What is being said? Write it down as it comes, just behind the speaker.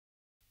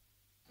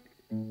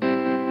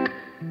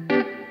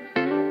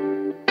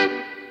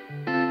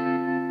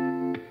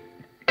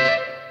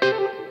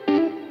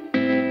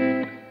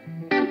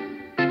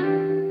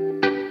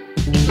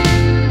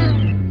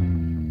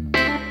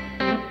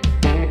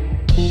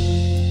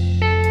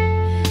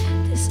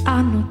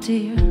no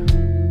tear.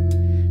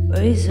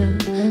 Raise a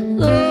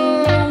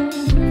low,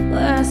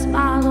 put a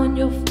smile on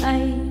your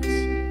face.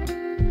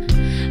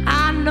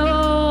 I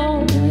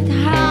know it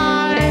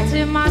hurts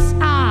in my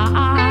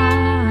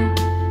side,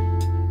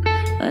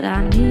 but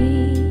I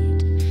need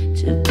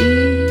to be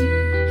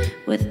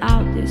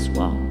without these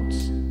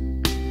walls.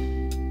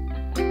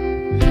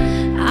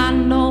 I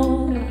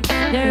know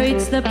there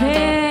is the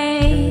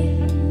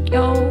pain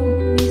you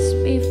miss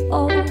me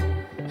for.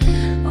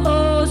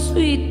 Oh,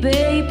 sweet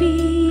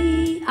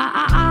baby,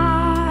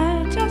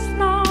 I just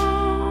know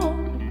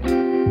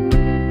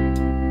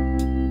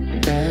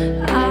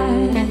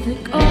I've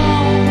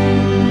gone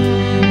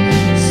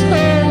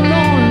so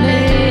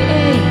lonely,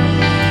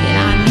 and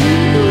I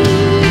need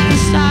to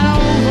start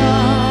over.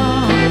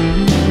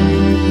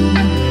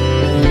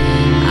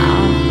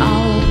 Our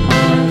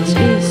heart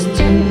is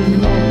too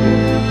low,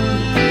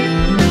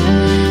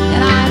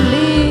 and I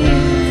live,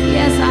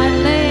 yes I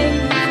live,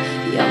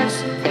 your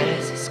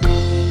surprise is gone.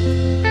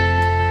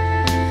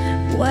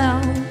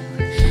 Well,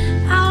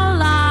 our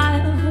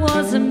life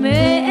was a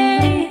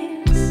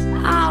maze,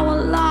 our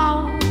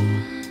love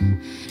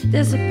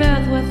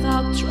disappeared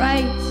without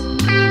trace.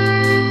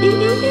 If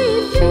you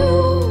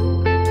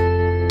feel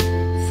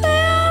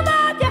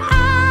that your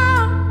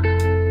arm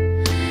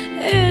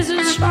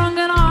isn't strong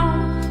enough,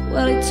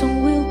 well, it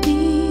soon will be.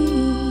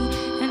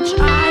 And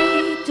try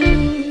to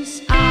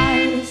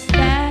size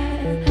that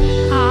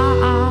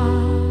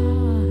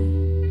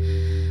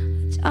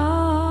I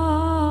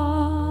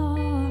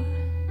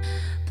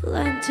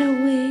plenty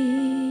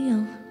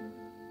will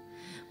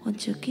want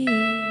to kiss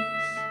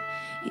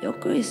your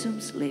gruesome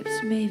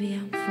sleeps. Maybe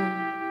I'm full.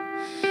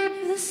 If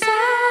the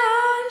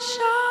sun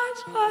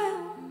shines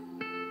well,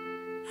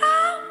 I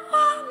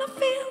wanna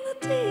feel the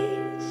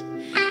tears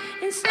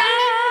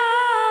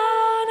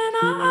inside, and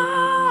I